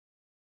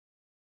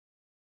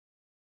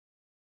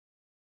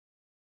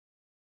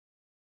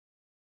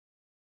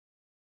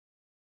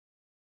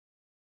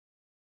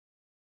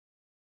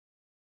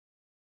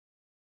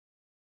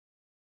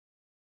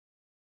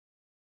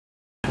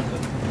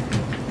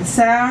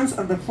Sounds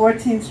of the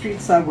 14th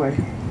Street subway.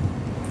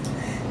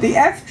 The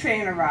F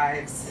train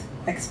arrives,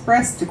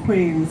 express to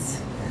Queens,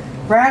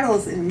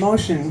 rattles in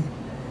motion,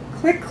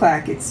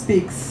 click-clack it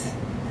speaks.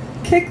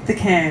 Kick the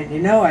can, you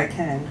know I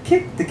can.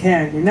 Kick the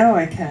can, you know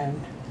I can.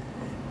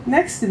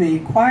 Next to me,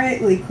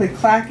 quietly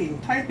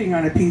click-clacking, typing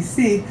on a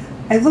PC,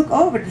 I look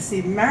over to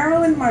see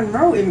Marilyn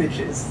Monroe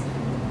images.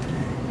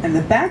 And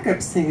the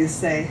backup singers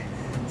say,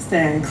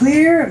 "Stand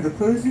clear of the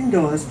closing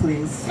doors,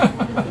 please."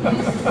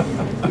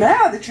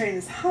 Now the train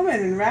is humming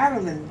and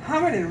rattling,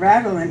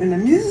 and the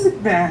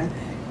music band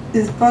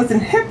is buzzing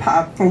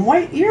hip-hop from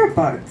white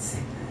earbuds.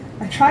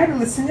 I try to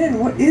listen in.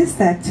 What is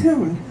that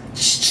tune?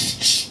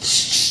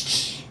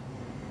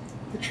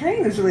 The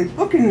train is really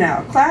booking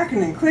now,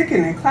 clacking and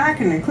clicking and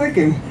clacking and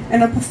clicking,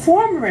 and a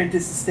performer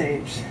enters the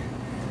stage.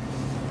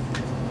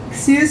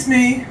 Excuse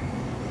me,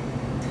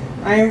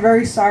 I am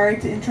very sorry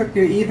to interrupt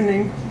your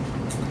evening.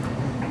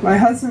 My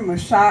husband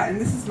was shot,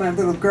 and this is my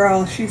little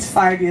girl. She's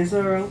 5 years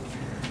old.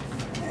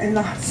 And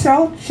the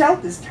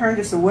shelters turned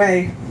us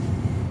away.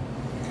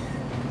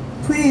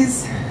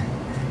 Please,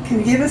 can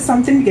you give us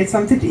something to get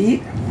something to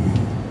eat?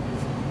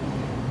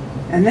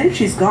 And then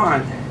she's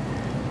gone.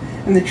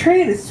 And the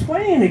train is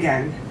swaying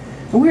again.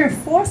 And we are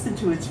forced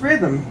into its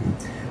rhythm.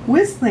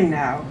 Whistling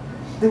now.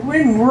 The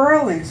wind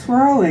whirling,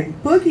 swirling,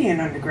 boogieing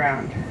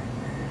underground.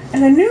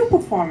 And a new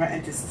performer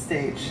enters the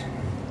stage.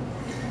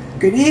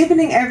 Good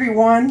evening,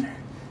 everyone.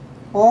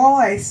 All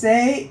I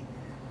say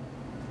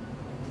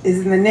is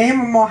in the name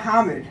of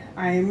Mohammed.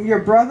 I am your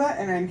brother,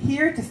 and I'm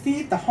here to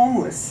feed the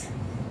homeless.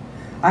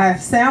 I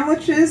have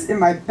sandwiches in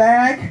my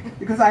bag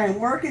because I am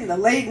working the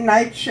late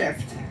night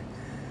shift.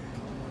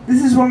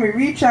 This is when we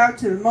reach out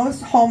to the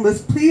most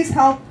homeless. Please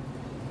help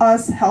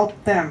us help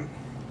them.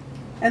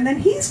 And then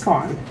he's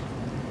gone.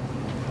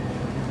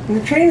 And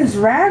the train is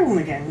rattling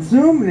again,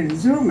 zooming and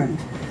zooming.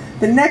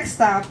 The next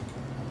stop,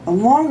 a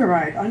longer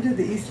ride under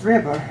the East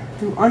River,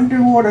 through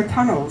underwater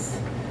tunnels.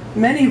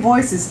 Many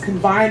voices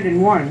combined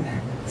in one.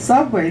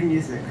 Subway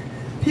music.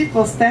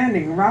 People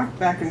standing, rocked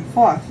back and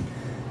forth.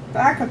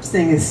 Backup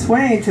singers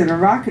swaying to the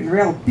rock and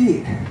roll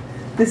beat.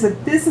 There's a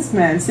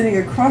businessman sitting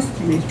across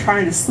from me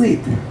trying to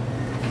sleep.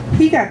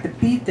 He got the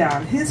beat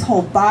down. His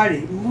whole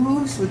body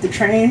moves with the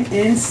train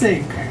in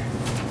sync.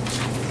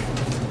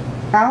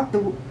 Out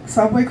the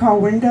subway car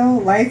window,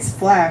 lights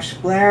flash,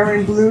 glare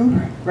in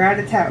blue,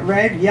 rat-a-tat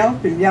red,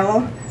 yelp in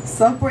yellow,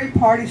 subway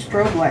party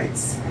strobe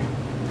lights.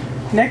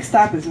 Next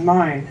stop is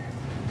mine.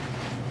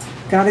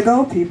 Gotta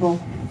go, people.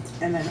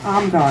 And then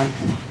I'm gone.